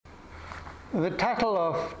The title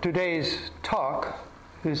of today's talk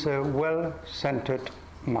is A Well-Centered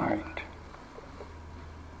Mind.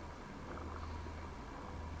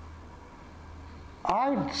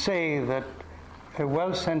 I'd say that a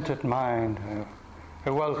well-centered mind,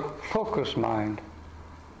 a well-focused mind,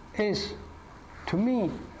 is, to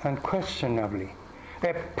me, unquestionably,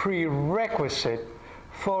 a prerequisite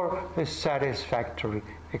for a satisfactory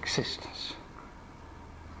existence.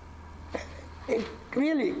 It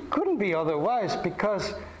really couldn't be otherwise,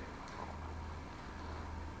 because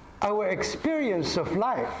our experience of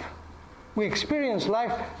life, we experience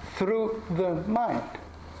life through the mind.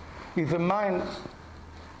 If the mind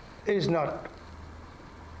is not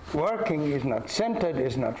working, is not centered,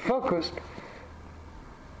 is not focused,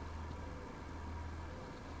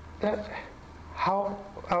 how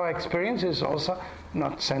our experience is also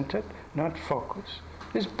not centered, not focused,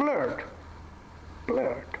 is blurred.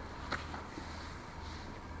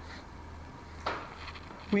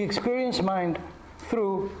 We experience mind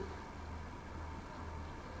through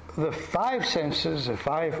the five senses, the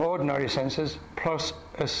five ordinary senses, plus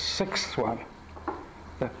a sixth one.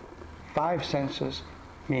 The five senses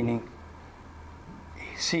meaning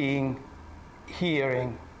seeing,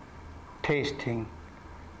 hearing, tasting,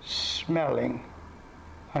 smelling,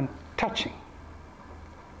 and touching.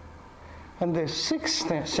 And the sixth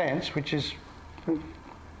sense, which is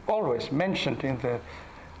always mentioned in the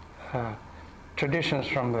traditions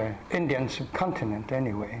from the Indian subcontinent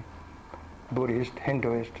anyway, Buddhist,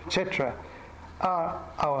 Hinduist, etc., are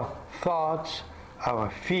our thoughts, our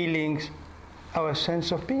feelings, our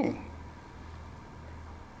sense of being.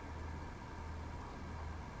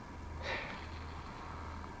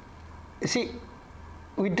 You see,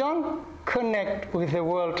 we don't connect with the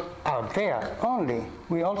world out there only,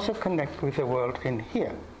 we also connect with the world in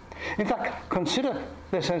here. In fact, consider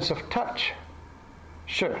the sense of touch.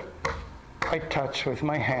 Sure, I touch with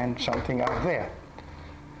my hand something out there.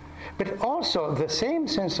 But also the same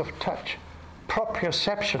sense of touch,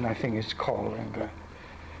 proprioception I think it's called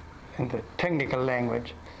in the technical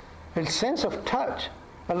language. The sense of touch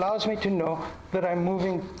allows me to know that I'm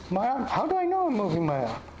moving my arm. How do I know I'm moving my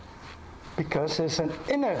arm? Because there's an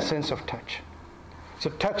inner sense of touch. So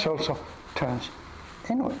touch also turns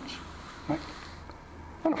inwards, right?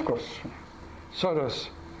 And of course, so does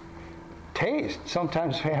taste.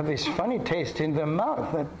 Sometimes we have this funny taste in the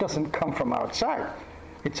mouth that doesn't come from outside.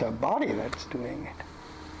 It's our body that's doing it.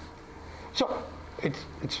 So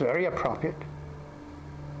it's very appropriate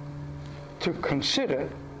to consider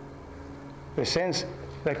the sense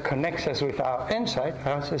that connects us with our inside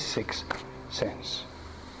as a sixth sense.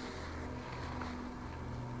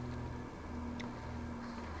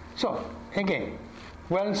 So, again,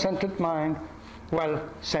 well-centered mind,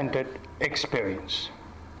 well-centered experience.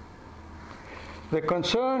 The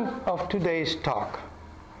concern of today's talk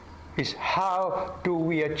is how do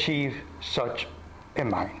we achieve such a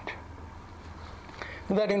mind?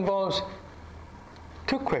 And that involves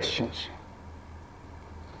two questions.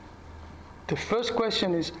 The first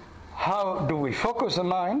question is, how do we focus the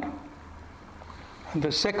mind? And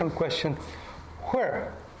the second question,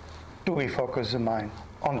 where do we focus the mind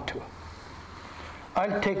onto?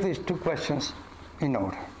 I'll take these two questions in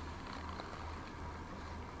order.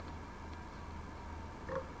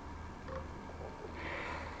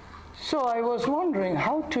 So I was wondering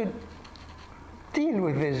how to deal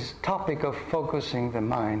with this topic of focusing the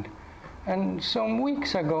mind. And some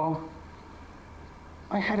weeks ago,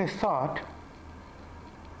 I had a thought,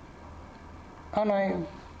 and I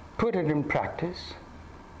put it in practice.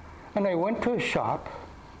 And I went to a shop,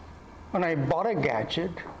 and I bought a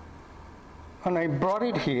gadget, and I brought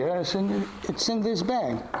it here. It's in this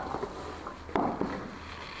bag.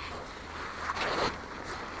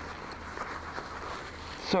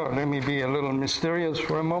 So let me be a little mysterious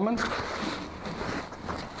for a moment.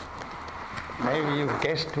 Maybe you've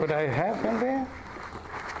guessed what I have in there?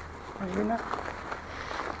 Maybe not.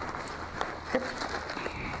 Yep.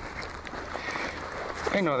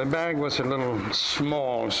 I know the bag was a little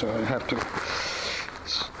small, so I have to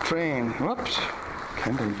strain. Whoops!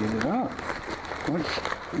 Can't I get it out? What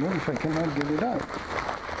if I cannot get it out?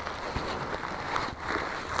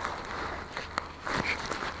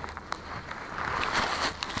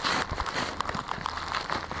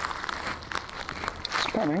 It's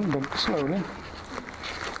coming, but slowly.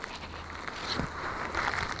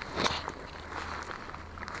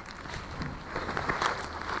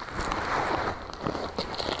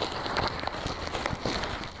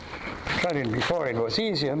 Tried it before, it was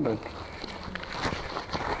easier, but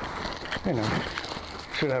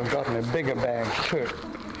should have gotten a bigger bag too.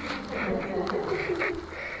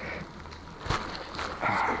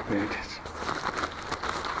 There it is.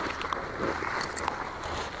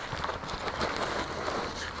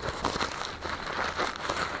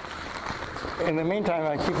 in the meantime,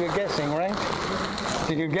 I keep you guessing, right?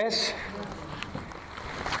 Did you guess?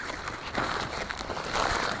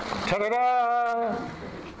 Ta-da-da!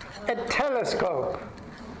 A telescope.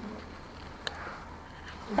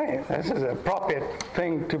 Hey, this is an appropriate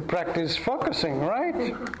thing to practice focusing,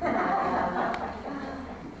 right?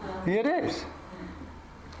 It is.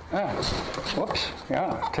 Whoops.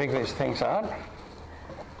 Yeah, take these things out.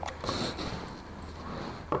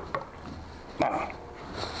 Now,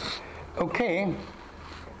 okay,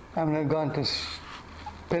 I'm not going to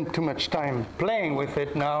spend too much time playing with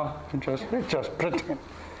it now. Just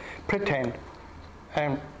pretend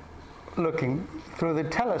I'm looking through the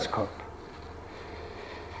telescope.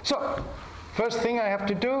 So, first thing I have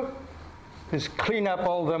to do is clean up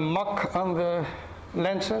all the muck on the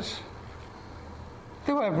lenses.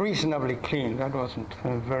 They were reasonably clean. That wasn't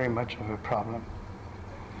very much of a problem.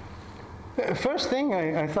 First thing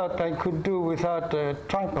I thought I could do without a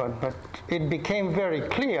tripod, but it became very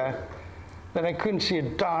clear that I couldn't see a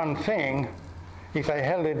darn thing if I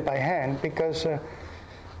held it by hand, because,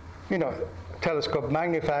 telescope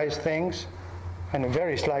magnifies things, and a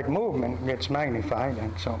very slight movement gets magnified,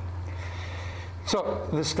 and so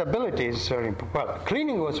the stability is very important. Well,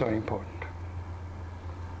 cleaning was very important.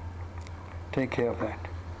 Take care of that.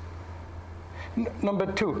 Number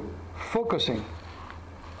 2, focusing.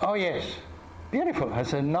 Oh yes, beautiful.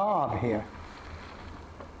 Has a knob here,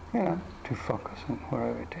 to focus on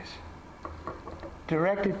wherever it is.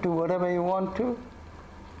 Direct it to whatever you want to,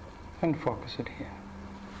 and focus it here.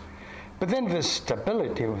 But then the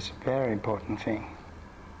stability was a very important thing.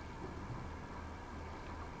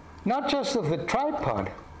 Not just of the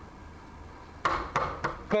tripod,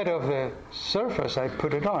 but of the surface I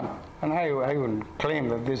put it on. And I wouldn't claim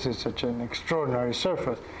that this is such an extraordinary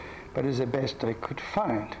surface, but it's the best I could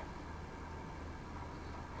find.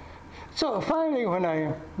 So finally,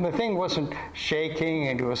 when the thing wasn't shaking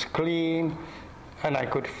and it was clean, and I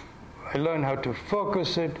learned how to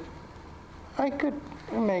focus it, I could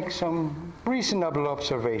make some reasonable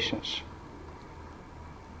observations,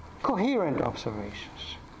 coherent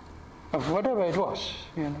observations of whatever it was,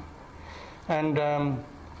 And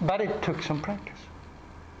but it took some practice.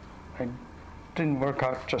 It didn't work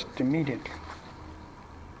out just immediately.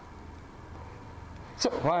 So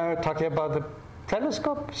why am I talking about the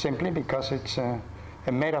telescope? Simply because it's a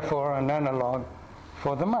metaphor, an analog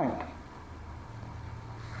for the mind.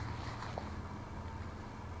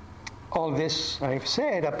 All this I've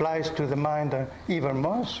said applies to the mind even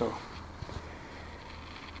more so.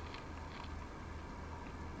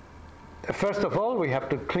 First of all, we have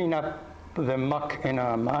to clean up the muck in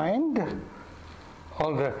our mind,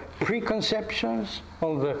 all the preconceptions,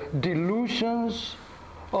 all the delusions,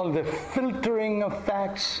 all the filtering of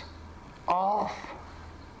facts off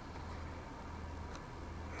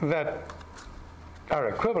that are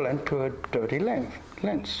equivalent to a dirty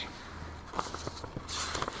lens.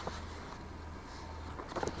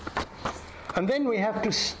 And then we have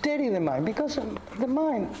to steady the mind, because the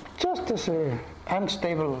mind, just as an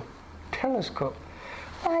unstable telescope,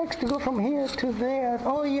 likes to go from here to there.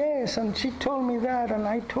 Oh yes, and she told me that, and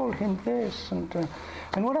I told him this, and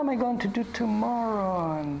what am I going to do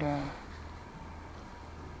tomorrow?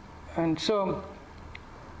 And so,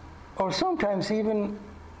 or sometimes even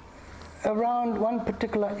around one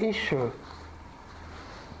particular issue,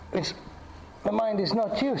 the mind is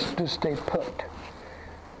not used to stay put.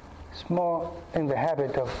 It's more in the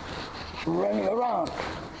habit of running around,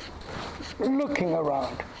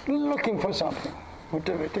 looking for something,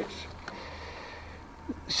 whatever it is.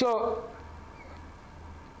 So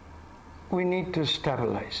we need to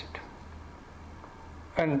stabilize it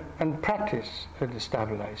and practice the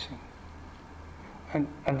stabilizing.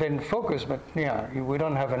 And then focus, but we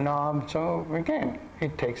don't have a knob, so again,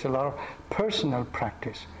 it takes a lot of personal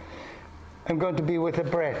practice. I'm going to be with the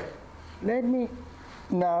breath. Let me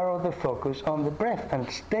narrow the focus on the breath and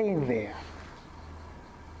stay there.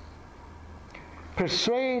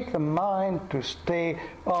 Persuade the mind to stay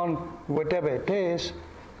on whatever it is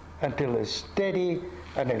until it's steady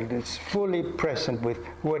and it is fully present with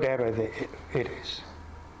whatever it is.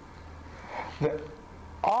 The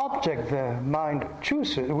object the mind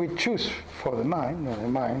chooses, we choose for the mind, or the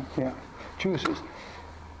mind chooses,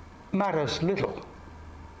 matters little.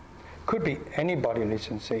 Could be any bodily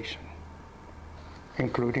sensation,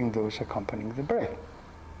 including those accompanying the breath.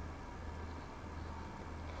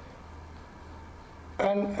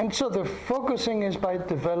 And so the focusing is by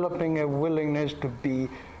developing a willingness to be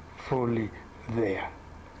fully there,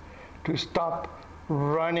 to stop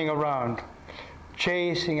running around,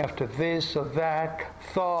 chasing after this or that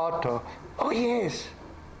thought, or, oh yes,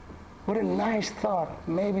 What a nice thought.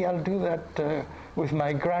 Maybe I'll do that with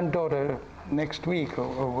my granddaughter next week,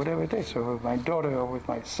 or whatever it is, or with my daughter, or with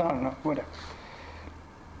my son, or whatever.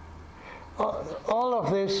 All of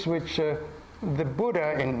this, which the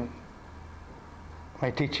Buddha, in my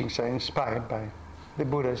teachings are inspired by the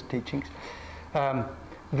Buddha's teachings,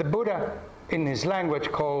 the Buddha in his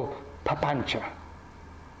language called papancha,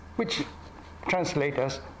 which translates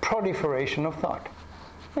as proliferation of thought.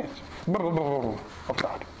 Yes, of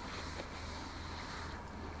thought.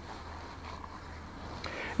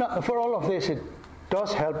 Now, for all of this, it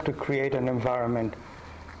does help to create an environment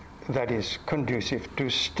that is conducive to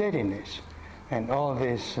steadiness. And all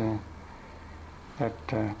this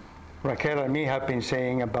that Raquel and me have been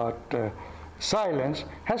saying about silence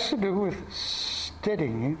has to do with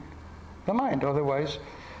steadying the mind. Otherwise,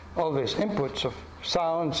 all these inputs of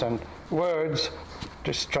sounds and words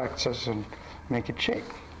distracts us and make it shake.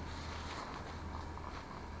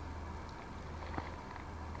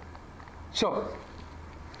 So,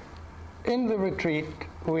 in the retreat,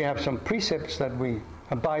 we have some precepts that we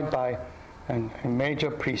abide by, and a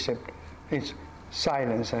major precept is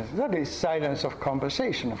silence. That is silence of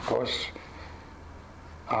conversation. Of course,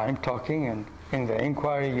 I'm talking, and in the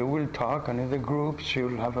inquiry you will talk, and in the groups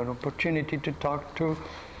you'll have an opportunity to talk to.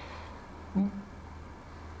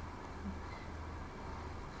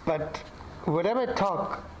 But whatever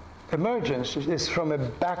talk emerges is from a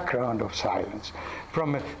background of silence,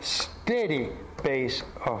 from a steady base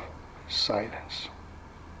of silence.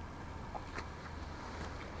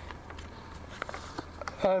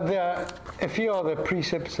 There are a few other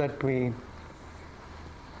precepts that we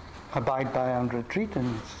abide by on retreat,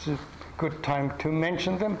 and it's a good time to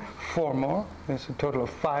mention them. 4 more. There's a total of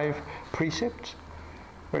 5 precepts.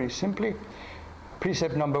 Very simply.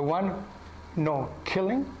 Precept number 1, no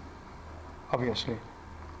killing. Obviously,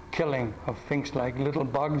 killing of things like little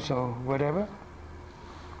bugs or whatever.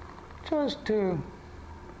 Just to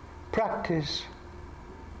practice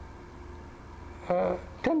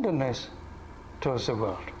tenderness towards the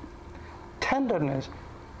world, tenderness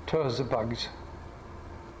towards the bugs.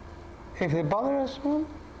 If they bother us, well,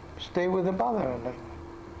 stay with the bother and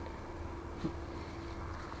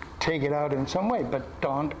take it out in some way, but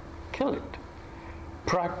don't kill it.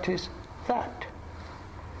 Practice that.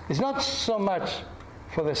 It's not so much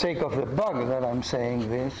for the sake of the bug that I'm saying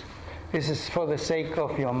this. This is for the sake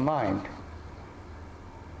of your mind.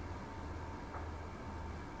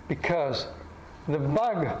 Because the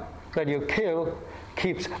bug that you kill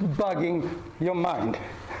keeps bugging your mind.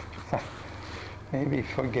 Maybe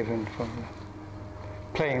forgiven for the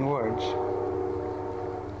plain words.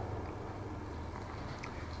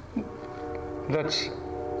 That's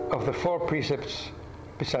of the 4 precepts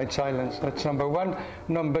besides silence. That's number 1.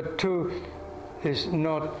 Number 2 is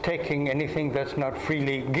not taking anything that's not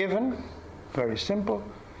freely given. Very simple.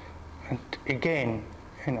 And again,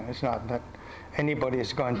 it's not that anybody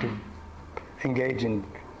is going to engage in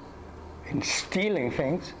stealing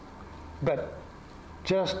things, but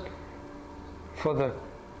just for the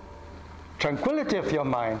tranquility of your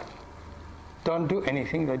mind, don't do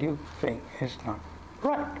anything that you think is not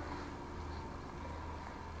right.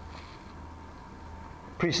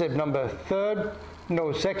 Precept number 3,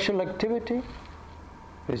 no sexual activity.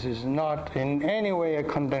 This is not in any way a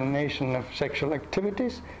condemnation of sexual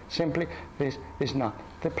activities. Simply, this is not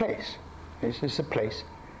the place. This is a place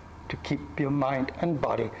to keep your mind and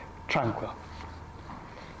body tranquil.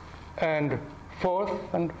 And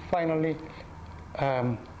 4th and finally,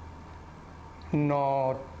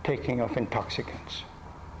 no taking of intoxicants.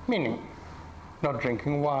 Meaning, not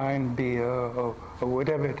drinking wine, beer, or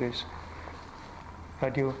whatever it is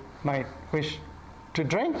that you might wish to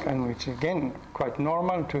drink, and which again quite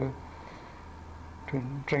normal to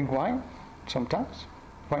drink wine sometimes.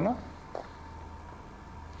 Why not?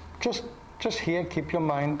 Just here, keep your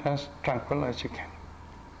mind as tranquil as you can.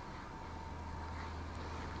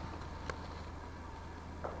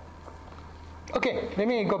 Okay, let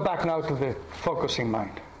me go back now to the focusing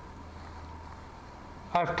mind.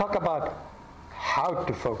 I've talked about how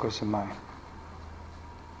to focus the mind.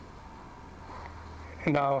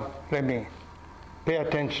 Now, let me pay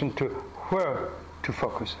attention to where to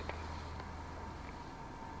focus it.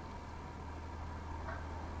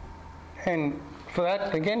 And for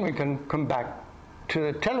that, again, we can come back to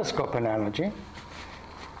the telescope analogy.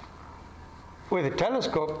 With a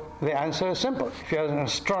telescope, the answer is simple. If you're an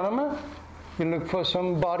astronomer, you look for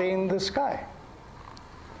some body in the sky.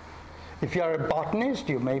 If you're a botanist,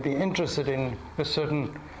 you may be interested in a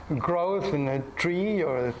certain growth in a tree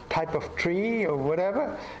or a type of tree or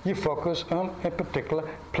whatever. You focus on a particular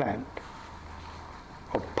plant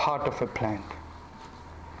or part of a plant.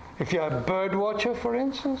 If you're a bird watcher, for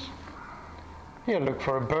instance, you look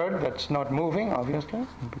for a bird that's not moving, obviously,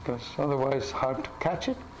 because otherwise it's hard to catch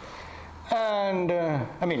it. And,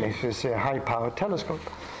 I mean, if it's a high-powered telescope.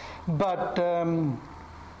 But, and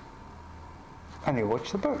you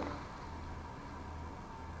watch the bird.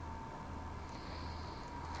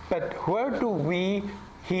 But where do we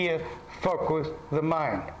here focus the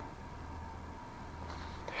mind?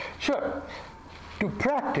 Sure, to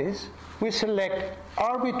practice, we select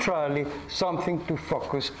arbitrarily something to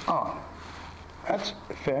focus on. That's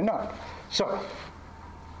fair enough. So,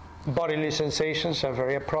 bodily sensations are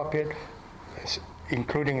very appropriate,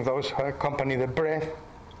 including those who accompany the breath.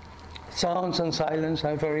 Sounds and silence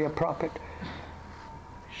are very appropriate.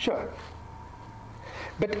 Sure.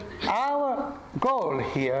 But our goal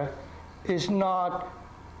here is not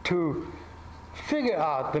to figure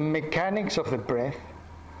out the mechanics of the breath,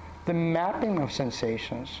 the mapping of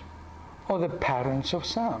sensations, or the patterns of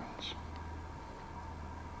sounds.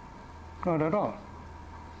 Not at all.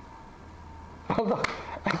 Although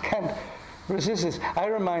I can't resist this. I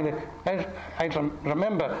remember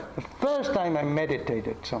the first time I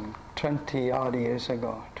meditated some 20-odd years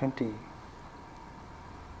ago,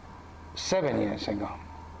 27 years ago.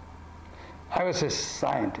 I was a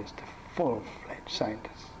scientist, a full-fledged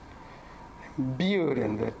scientist, imbued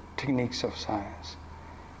in the techniques of science.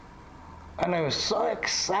 And I was so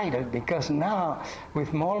excited because now,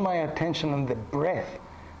 with all my attention on the breath,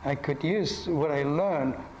 I could use what I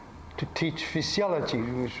learned to teach physiology,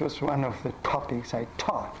 which was one of the topics I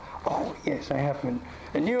taught. Oh, yes, I have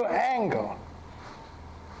a new angle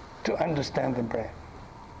to understand the breath.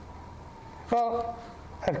 Well,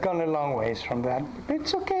 I've gone a long ways from that.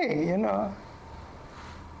 It's okay, you know.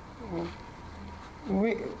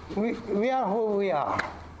 We are who we are.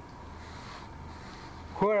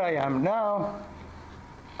 Where I am now,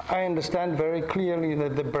 I understand very clearly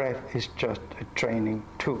that the breath is just a training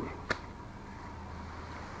tool.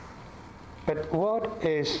 But what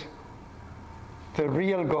is the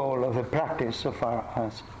real goal of the practice of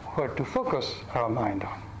us, where to focus our mind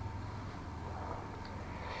on?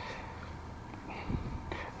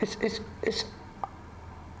 It's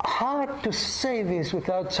hard to say this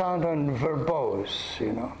without sounding verbose,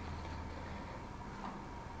 you know.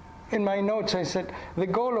 In my notes I said, the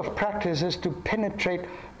goal of practice is to penetrate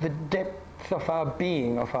the depth of our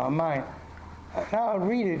being, of our mind. Now I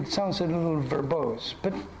read it, it sounds a little verbose,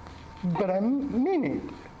 but I mean it.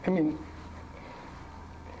 I mean,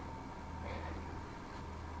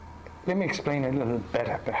 let me explain a little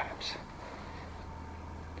better, perhaps.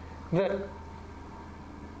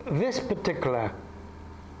 This particular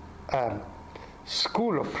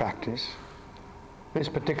school of practice, this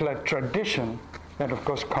particular tradition, that of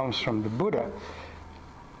course comes from the Buddha,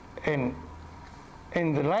 in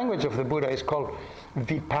the language of the Buddha is called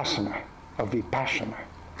vipassana, or vipassana,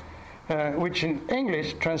 which in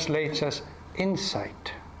English translates as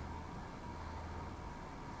insight.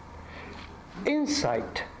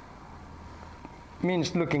 Insight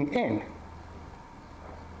means looking in.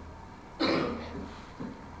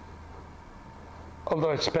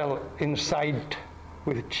 Although it's spelled inside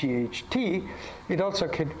with GHT, it also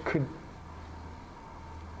could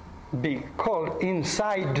be called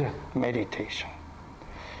inside meditation.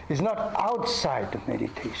 It's not outside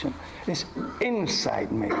meditation, it's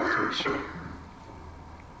inside meditation.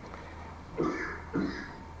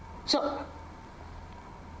 So,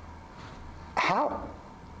 how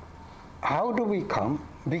do we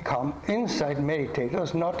become inside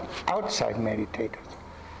meditators, not outside meditators?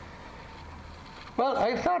 Well,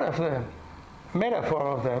 I thought of the metaphor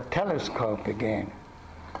of the telescope again.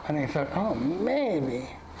 And I thought, oh, maybe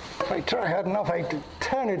if I try hard enough, I could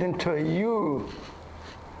turn it into a U.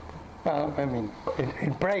 Well, I mean,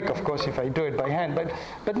 it'd break, of course, if I do it by hand.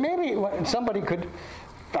 But maybe somebody could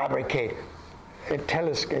fabricate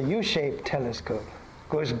a U-shaped telescope,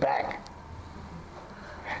 goes back.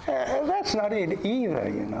 That's not it either,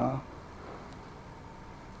 you know.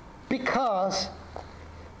 Because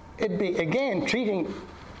it'd be, again, treating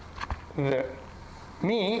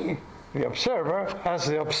me, the observer, as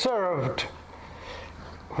the observed.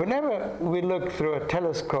 Whenever we look through a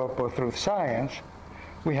telescope or through science,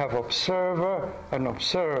 we have observer and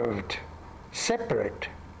observed separate.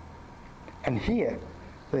 And here,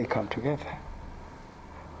 they come together.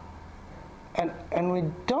 And we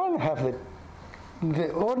don't have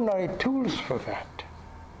the ordinary tools for that.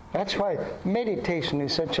 That's why meditation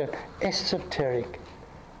is such an esoteric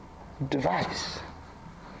device,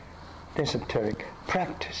 esoteric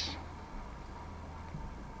practice.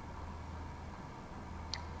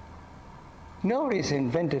 Nobody's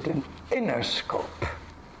invented an inner scope.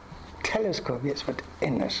 telescope, yes, but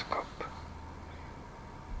inner scope.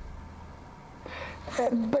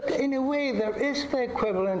 But in a way, there is the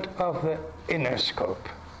equivalent of the inner scope,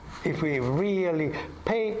 if we really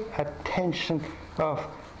pay attention of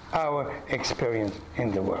our experience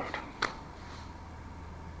in the world.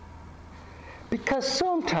 Because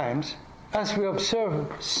sometimes, as we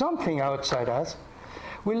observe something outside us,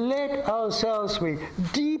 we let ourselves be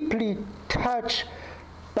deeply touched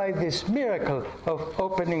by this miracle of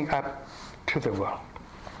opening up to the world.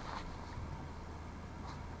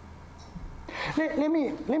 Let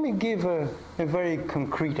me give a very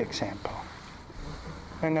concrete example.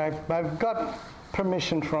 And I've got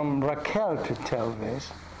permission from Raquel to tell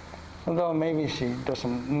this, although maybe she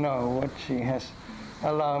doesn't know what she has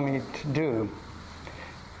allowed me to do.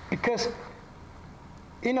 Because,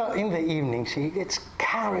 in the evening, she gets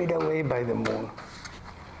carried away by the moon.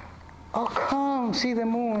 Oh, come, see the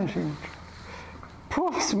moon. She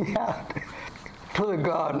pulls me out to the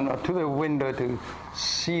garden or to the window to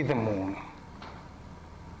see the moon.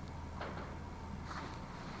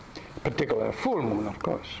 Particular full moon, of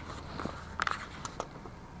course.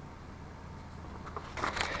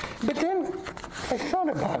 But then I thought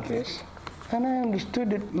about this, and I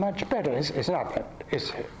understood it much better. It's not that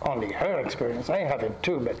it's only her experience. I have it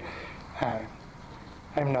too, but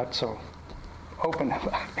I'm not so open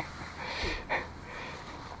about it.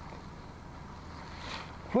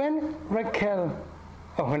 When Raquel,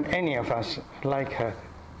 or when any of us like her,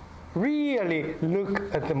 really look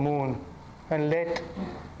at the moon and let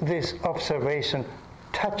this observation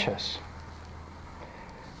touch us,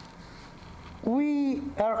 we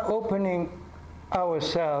are opening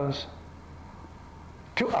ourselves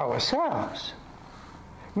to ourselves.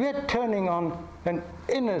 We are turning on an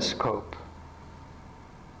inner scope.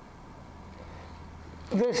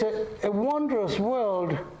 There's a wondrous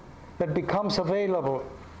world that becomes available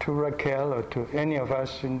to Raquel or to any of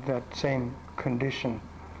us in that same condition.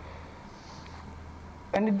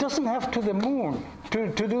 And it doesn't have to do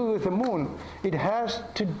with the moon. It has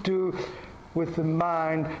to do with the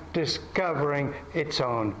mind discovering its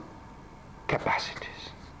own capacities.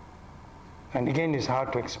 And again, it's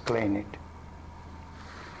hard to explain it.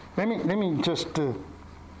 Let me just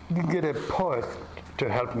get a poet to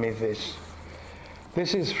help me this.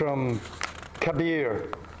 This is from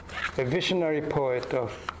Kabir, a visionary poet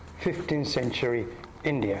of 15th century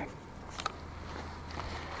India.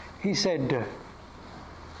 He said,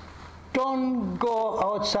 "Don't go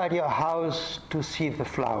outside your house to see the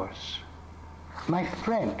flowers. My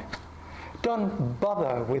friend, don't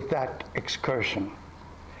bother with that excursion.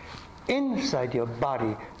 Inside your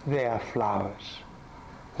body there are flowers.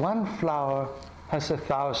 One flower has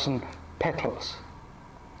 1,000 petals.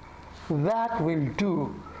 That will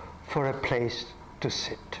do for a place to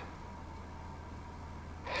sit.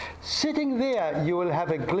 Sitting there, you will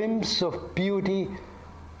have a glimpse of beauty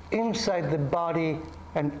inside the body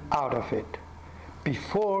and out of it,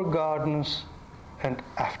 before gardens and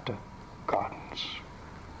after gardens."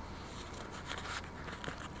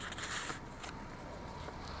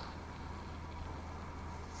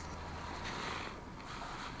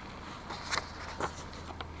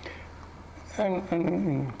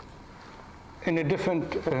 And in a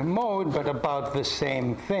different mode, but about the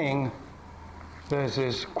same thing, there's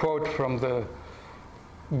this quote from the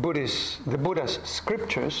Buddha's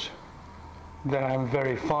scriptures that I'm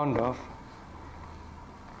very fond of.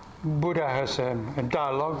 Buddha has a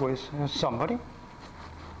dialogue with somebody,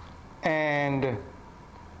 and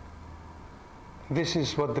this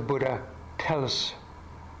is what the Buddha tells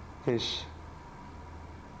this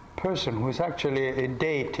person who is actually a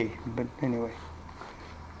deity, but anyway,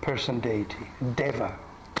 person deity, deva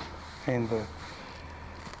in the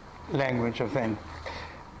language of then.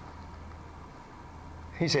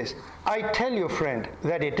 He says, "I tell you, friend,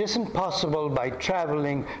 that it isn't possible by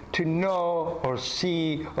traveling to know or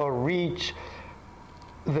see or reach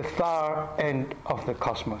the far end of the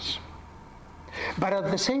cosmos. But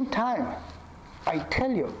at the same time, I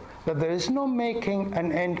tell you that there is no making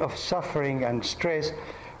an end of suffering and stress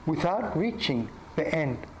without reaching the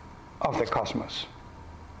end of the cosmos.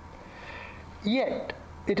 Yet,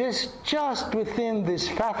 it is just within this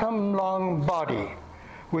fathom-long body,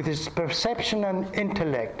 with its perception and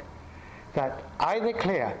intellect, that I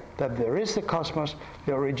declare that there is the cosmos,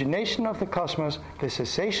 the origination of the cosmos, the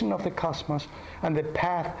cessation of the cosmos, and the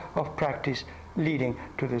path of practice leading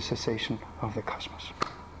to the cessation of the cosmos."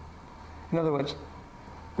 In other words,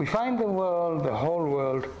 we find the world, the whole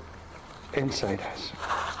world, inside us.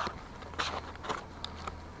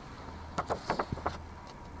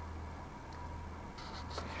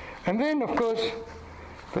 And then, of course,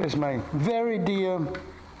 there's my very dear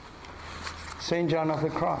St. John of the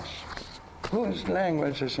Cross, whose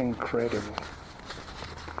language is incredible.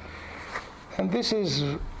 And this is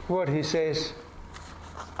what he says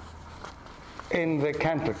in the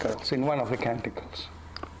Canticles, in one of the Canticles.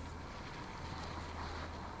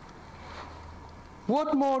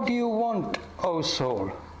 What more do you want, O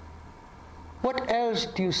soul? What else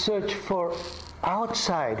do you search for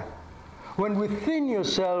outside, when within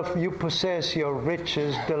yourself you possess your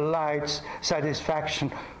riches, delights,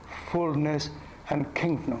 satisfaction, fullness, and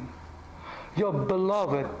kingdom, your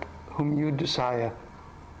beloved whom you desire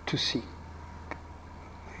to seek?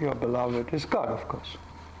 Your beloved is God, of course.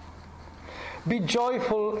 Be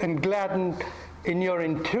joyful and gladdened in your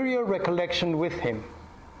interior recollection with him,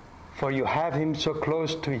 for you have him so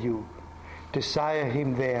close to you. Desire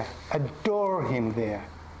him there, adore him there.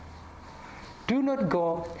 Do not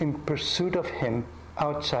go in pursuit of him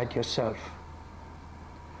outside yourself.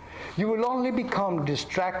 You will only become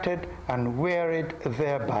distracted and wearied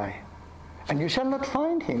thereby, and you shall not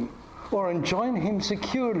find him, or enjoy him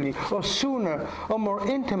securely, or sooner, or more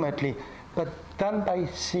intimately, but done by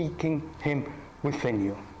seeking him within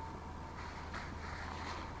you.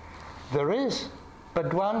 There is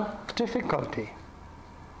but one difficulty.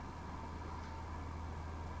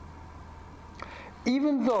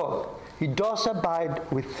 Even though he does abide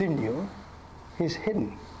within you, he's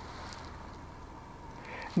hidden.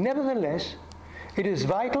 Nevertheless, it is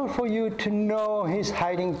vital for you to know his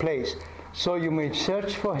hiding place, so you may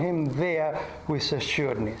search for him there with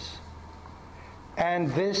assuredness. And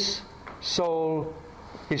this, soul,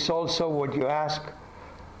 is also what you ask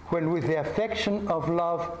when with the affection of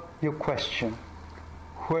love you question,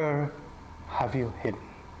 where have you hidden?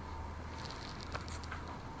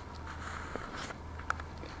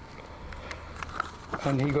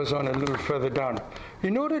 And he goes on a little further down.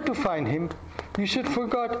 In order to find him, you should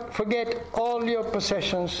forget all your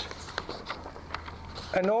possessions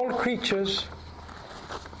and all creatures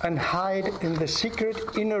and hide in the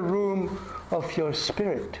secret inner room of your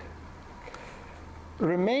spirit.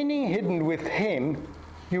 Remaining hidden with him,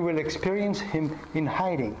 you will experience him in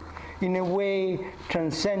hiding, in a way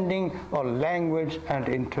transcending all language and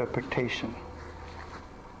interpretation.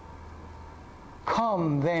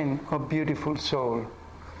 Come then, O beautiful soul,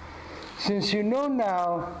 since you know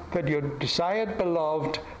now that your desired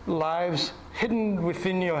beloved lies hidden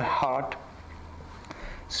within your heart,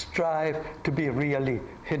 strive to be really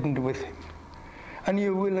hidden with him, and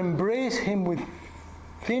you will embrace him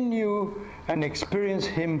within you and experience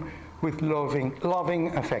him with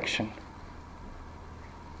loving affection.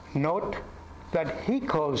 Note that he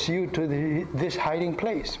calls you to this hiding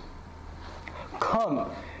place.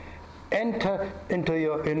 Come, enter into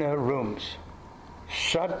your inner rooms.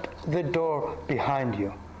 Shut the door behind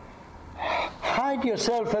you. Hide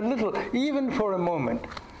yourself a little, even for a moment,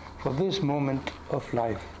 for this moment of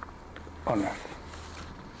life on earth.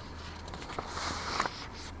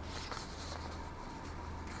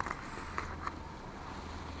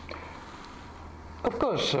 Of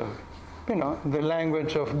course, the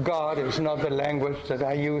language of God is not the language that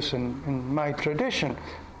I use in my tradition,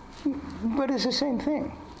 but it's the same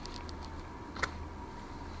thing.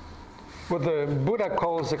 What the Buddha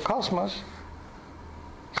calls the cosmos,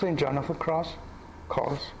 St. John of the Cross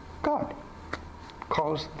calls God,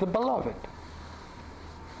 calls the beloved.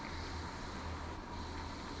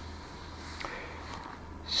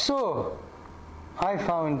 So, I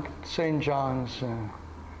found St. John's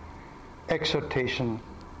exhortation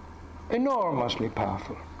enormously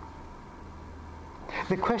powerful.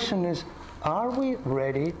 The question is, are we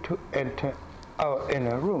ready to enter our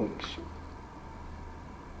inner rooms?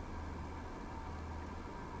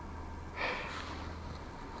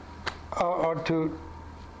 Or to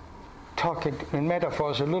talk it in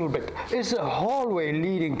metaphors a little bit, is the hallway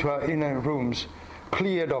leading to our inner rooms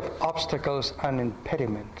cleared of obstacles and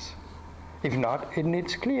impediments? If not, it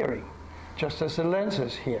needs clearing, just as the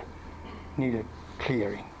lenses here needed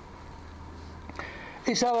clearing.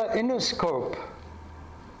 Is our inner scope,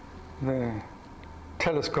 the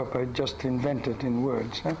telescope I just invented in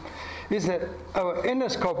words, is that our inner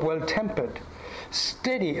scope well tempered,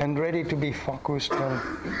 steady and ready to be focused on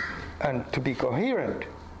and to be coherent?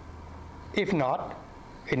 If not,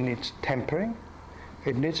 it needs tempering,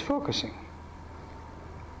 it needs focusing.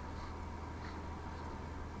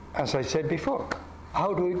 As I said before,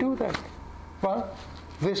 how do we do that? Well,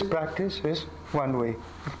 this practice is one way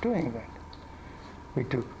of doing that. We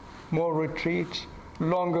do more retreats,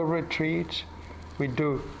 longer retreats, we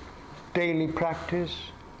do daily practice.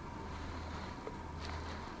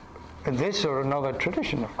 And this or another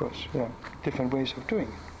tradition, of course, different ways of doing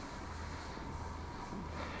it.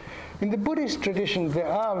 In the Buddhist tradition, there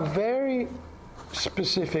are very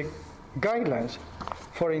specific guidelines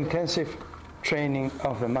for intensive training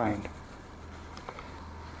of the mind.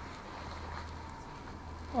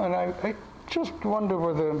 And I just wonder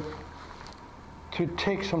whether to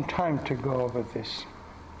take some time to go over this.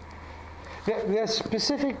 There are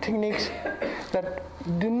specific techniques that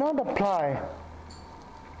do not apply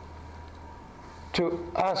to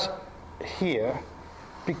us here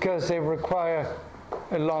because they require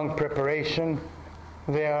a long preparation.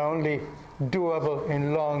 They are only doable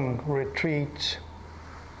in long retreats.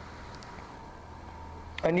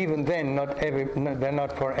 And even then, they're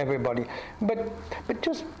not for everybody. But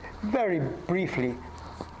just very briefly,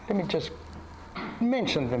 let me just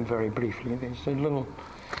mention them very briefly. There's a little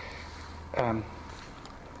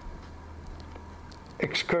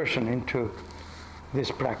excursion into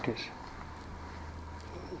this practice.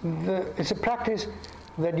 It's a practice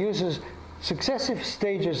that uses successive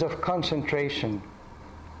stages of concentration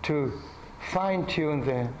to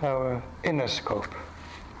fine-tune our inner scope.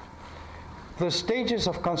 The stages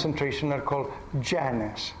of concentration are called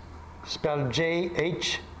jhanas, spelled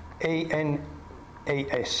Jhanas.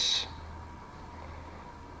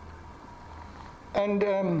 And,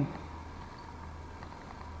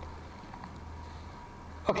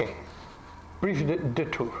 okay, brief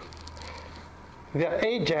detour. There are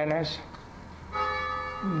 8 jhanas,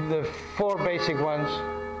 the 4 basic ones.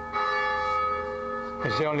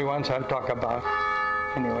 It's the only ones I'll talk about,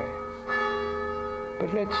 anyway.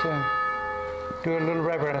 But let's do a little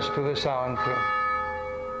reverence to the sound too.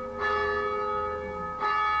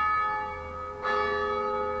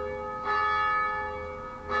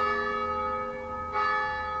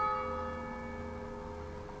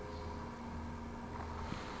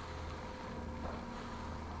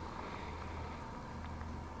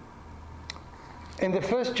 In the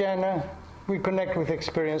first jhana, we connect with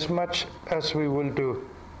experience much as we will do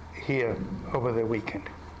here over the weekend.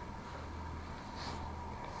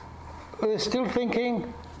 We're still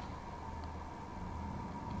thinking,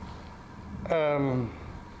 in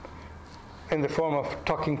the form of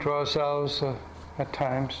talking to ourselves at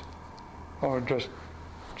times, or just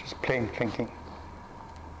plain thinking.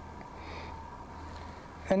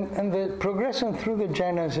 And the progression through the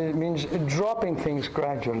jhanas, it means dropping things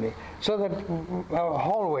gradually, so that our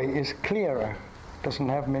hallway is clearer, doesn't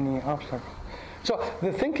have many obstacles. So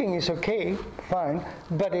the thinking is okay, fine,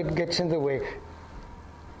 but it gets in the way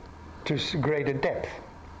to greater depth.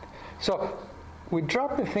 So we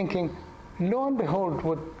drop the thinking. Lo and behold,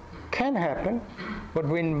 what can happen, what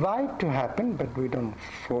we invite to happen, but we don't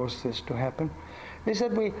force this to happen, is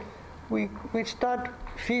that we start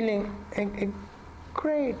feeling a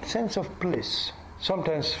great sense of bliss.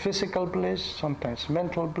 Sometimes physical bliss, sometimes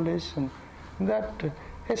mental bliss, and that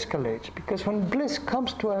escalates. Because when bliss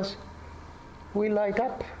comes to us, we light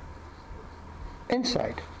up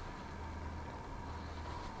inside.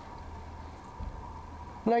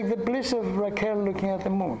 Like the bliss of Raquel looking at the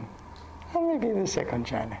moon. Or maybe the second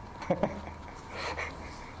jhana.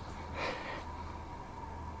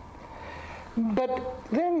 But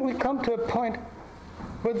then we come to a point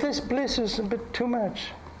where this bliss is a bit too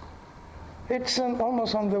much. It's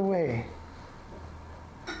almost on the way.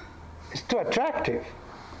 It's too attractive.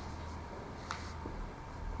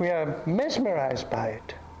 We are mesmerized by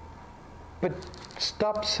it, but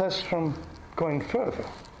stops us from going further.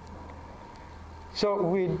 So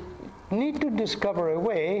we need to discover a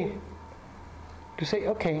way to say,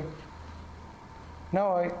 okay,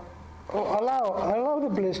 now I allow the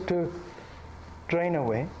bliss to drain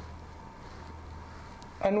away,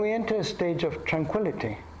 and we enter a stage of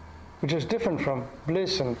tranquility, which is different from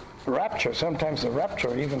bliss and rapture. Sometimes the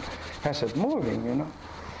rapture even has it moving, you know.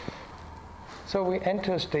 So we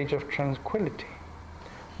enter a stage of tranquility,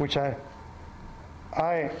 which I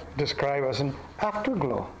describe as an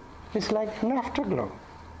afterglow. It's like an afterglow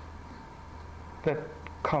that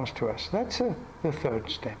comes to us. That's the third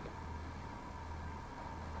step.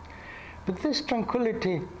 But this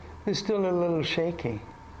tranquility is still a little shaky.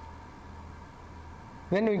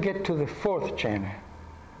 Then we get to the fourth jhana,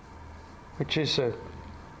 which is a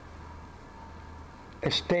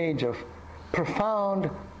stage of profound,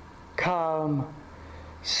 calm,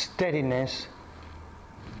 steadiness,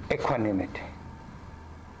 equanimity.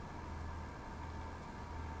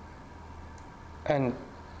 And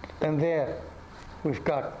there we've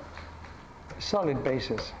got a solid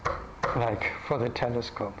basis, like for the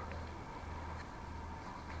telescope.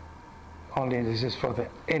 Only this is for the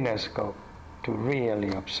inner scope, to really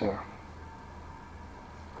observe.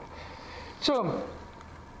 So,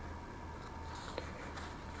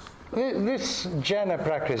 this jhana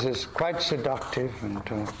practice is quite seductive,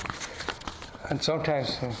 and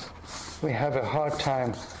sometimes we have a hard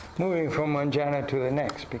time moving from one jhana to the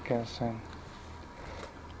next because...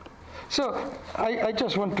 So I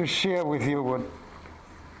just want to share with you what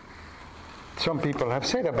some people have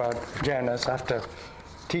said about jhanas after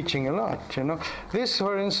teaching a lot, This,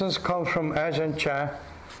 for instance, comes from Ajahn Chah,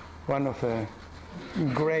 one of the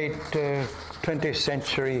great 20th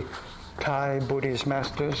century Thai Buddhist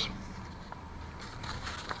masters.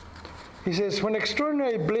 He says, when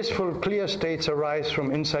extraordinary blissful clear states arise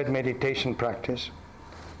from insight meditation practice,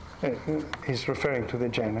 he's referring to the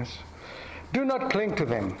jhanas, do not cling to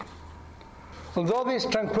them. Although this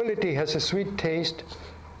tranquility has a sweet taste,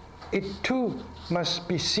 it too must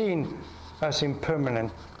be seen as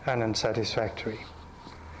impermanent and unsatisfactory.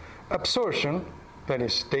 Absorption, that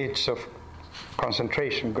is states of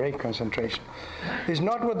concentration, great concentration, is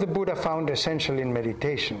not what the Buddha found essential in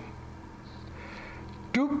meditation.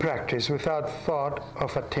 Do practice without thought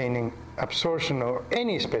of attaining absorption or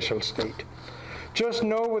any special state. Just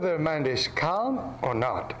know whether the mind is calm or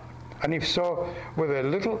not, and if so, whether a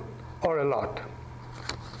little or a lot.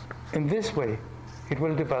 In this way, it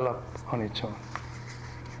will develop on its own.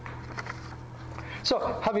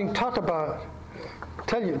 So, having told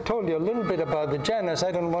you a little bit about the jhanas,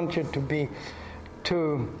 I don't want you to be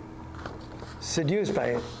too seduced by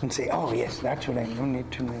it and say, oh yes, that's what I need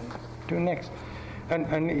to do next.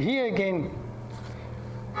 And here again,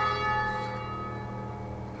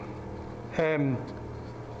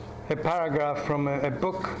 a paragraph from a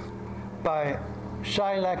book by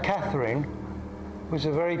Shaila Catherine, who's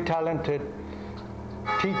a very talented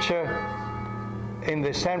teacher in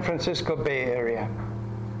the San Francisco Bay Area.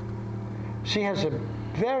 She has a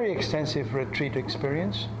very extensive retreat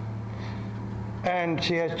experience, and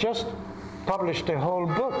she has just published a whole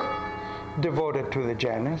book devoted to the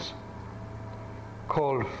jhanas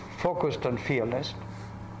called Focused and Fearless.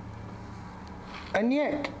 And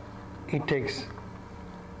yet, it takes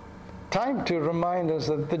time to remind us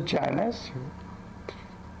that the jhanas,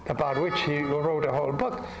 about which he wrote a whole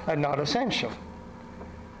book, are not essential.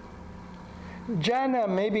 Jhana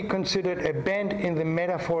may be considered a bend in the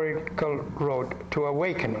metaphorical road to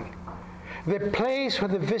awakening, the place where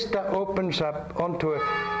the vista opens up onto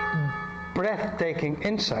a breathtaking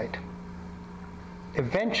insight.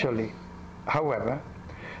 Eventually, however,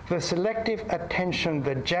 the selective attention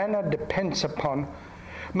that jhana depends upon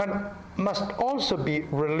must also be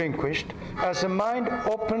relinquished as the mind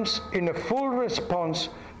opens in a full response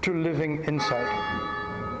to living insight.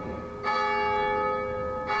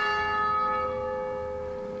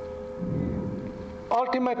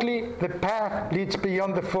 Ultimately, the path leads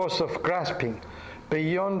beyond the force of grasping,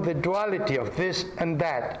 beyond the duality of this and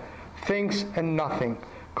that, things and nothing,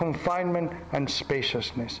 confinement and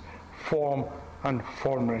spaciousness, form and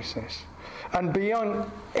formlessness, and beyond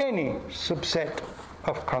any subset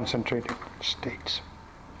of concentrated states.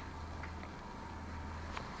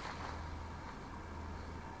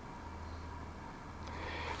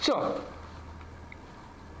 So,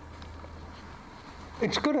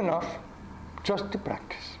 it's good enough just to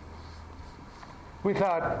practice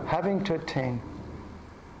without having to attain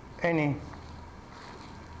any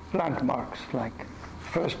landmarks like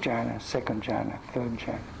first jhana, second jhana, third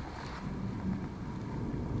jhana.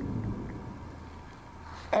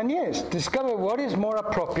 And yes, discover what is more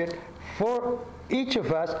appropriate for each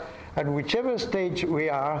of us at whichever stage we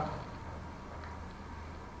are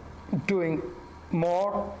doing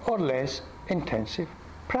more or less intensive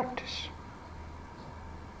practice.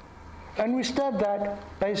 And we start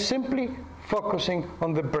that by simply focusing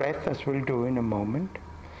on the breath, as we'll do in a moment,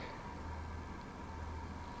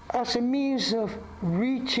 as a means of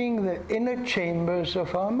reaching the inner chambers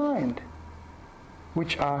of our mind,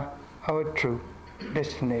 which are our true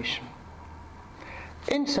destination.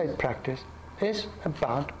 Insight practice is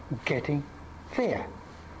about getting there,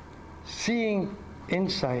 seeing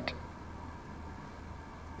inside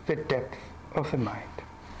the depth of the mind,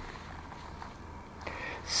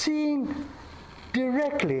 seeing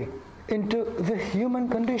directly into the human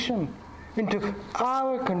condition, into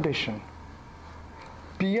our condition,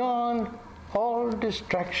 beyond all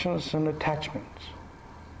distractions and attachments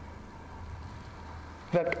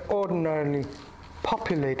that ordinarily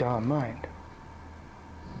populate our mind.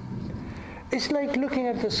 It's like looking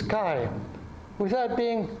at the sky without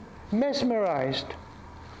being mesmerized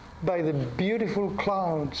by the beautiful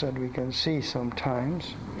clouds that we can see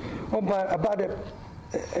sometimes, or about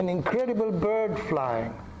an incredible bird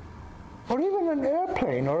flying, or even an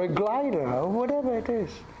airplane, or a glider, or whatever it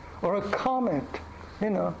is, or a comet,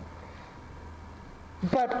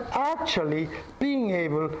 But actually being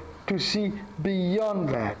able to see beyond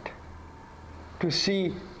that, to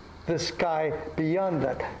see the sky beyond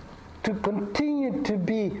that, to continue to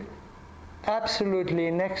be absolutely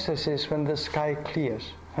in ecstasy when the sky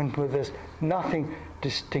clears and where there's nothing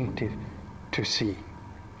distinctive to see.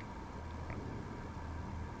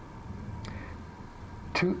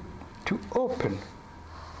 To open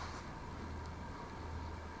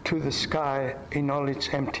to the sky in all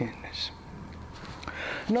its emptiness.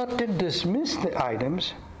 Not to dismiss the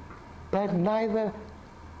items, but neither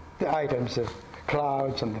the items, the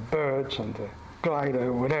clouds and the birds and the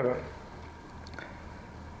glider, whatever,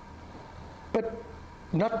 but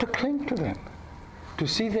not to cling to them, to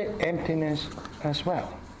see their emptiness as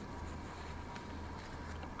well.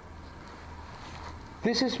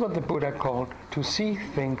 This is what the Buddha called to see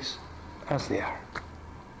things as they are.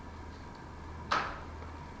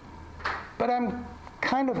 But I'm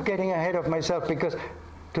kind of getting ahead of myself, because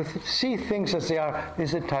to see things as they are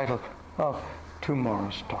is the title of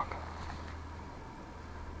tomorrow's talk.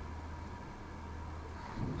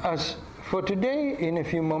 As for today, in a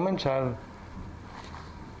few moments, I'll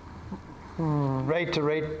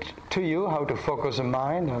reiterate to you how to focus the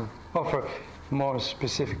mind and offer more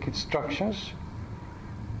specific instructions.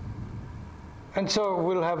 And so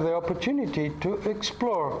we'll have the opportunity to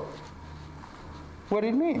explore what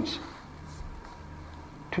it means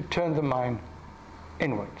to turn the mind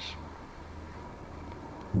inwards,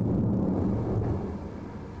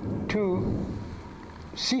 to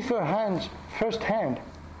see firsthand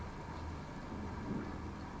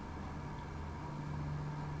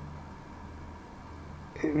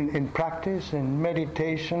in practice, in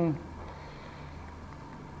meditation,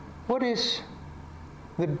 what is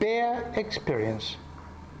the bare experience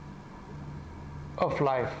of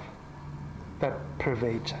life that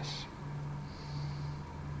pervades us.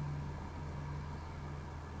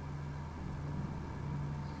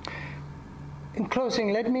 In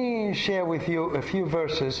closing, let me share with you a few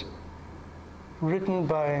verses written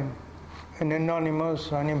by an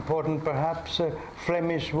anonymous, unimportant perhaps,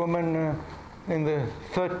 Flemish woman in the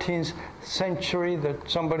 13th century that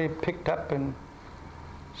somebody picked up in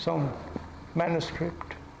some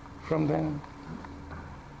manuscript from them.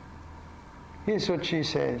 Here's what she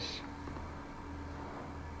says.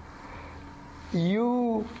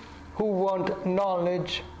 You who want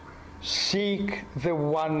knowledge, seek the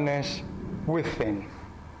oneness within.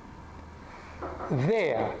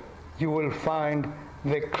 There you will find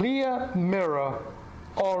the clear mirror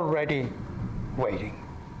already waiting.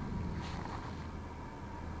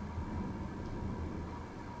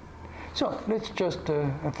 So let's just,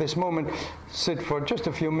 at this moment, sit for just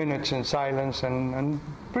a few minutes in silence and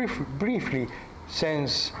briefly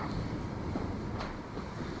sense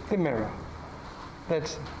the mirror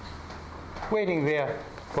that's waiting there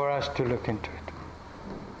for us to look into it.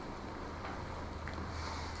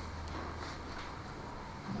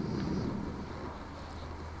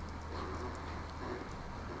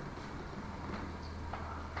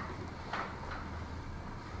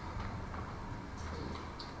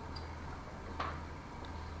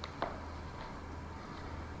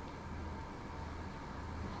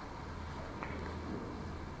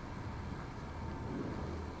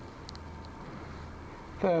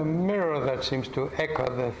 The mirror that seems to echo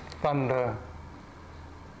the thunder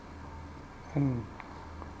and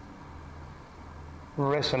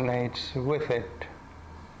resonates with it.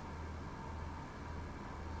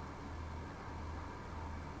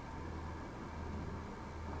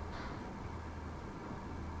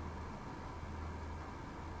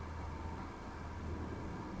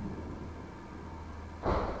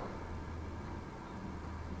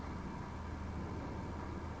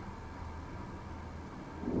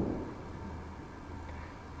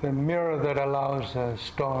 The mirror that allows a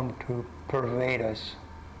storm to pervade us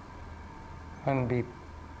and be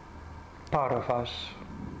part of us.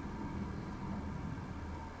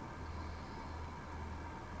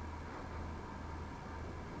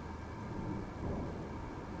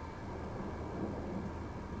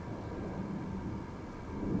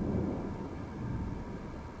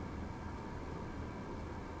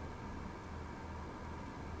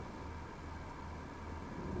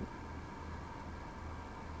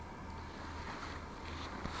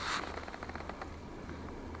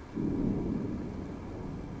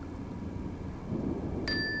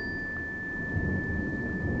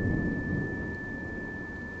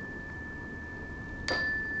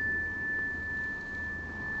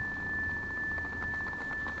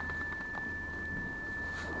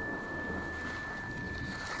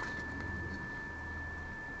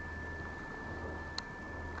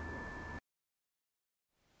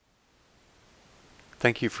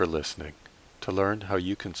 Thank you for listening. To learn how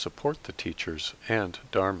you can support the teachers and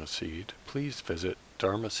Dharma Seed, please visit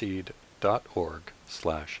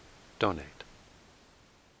dharmaseed.org/donate. donate.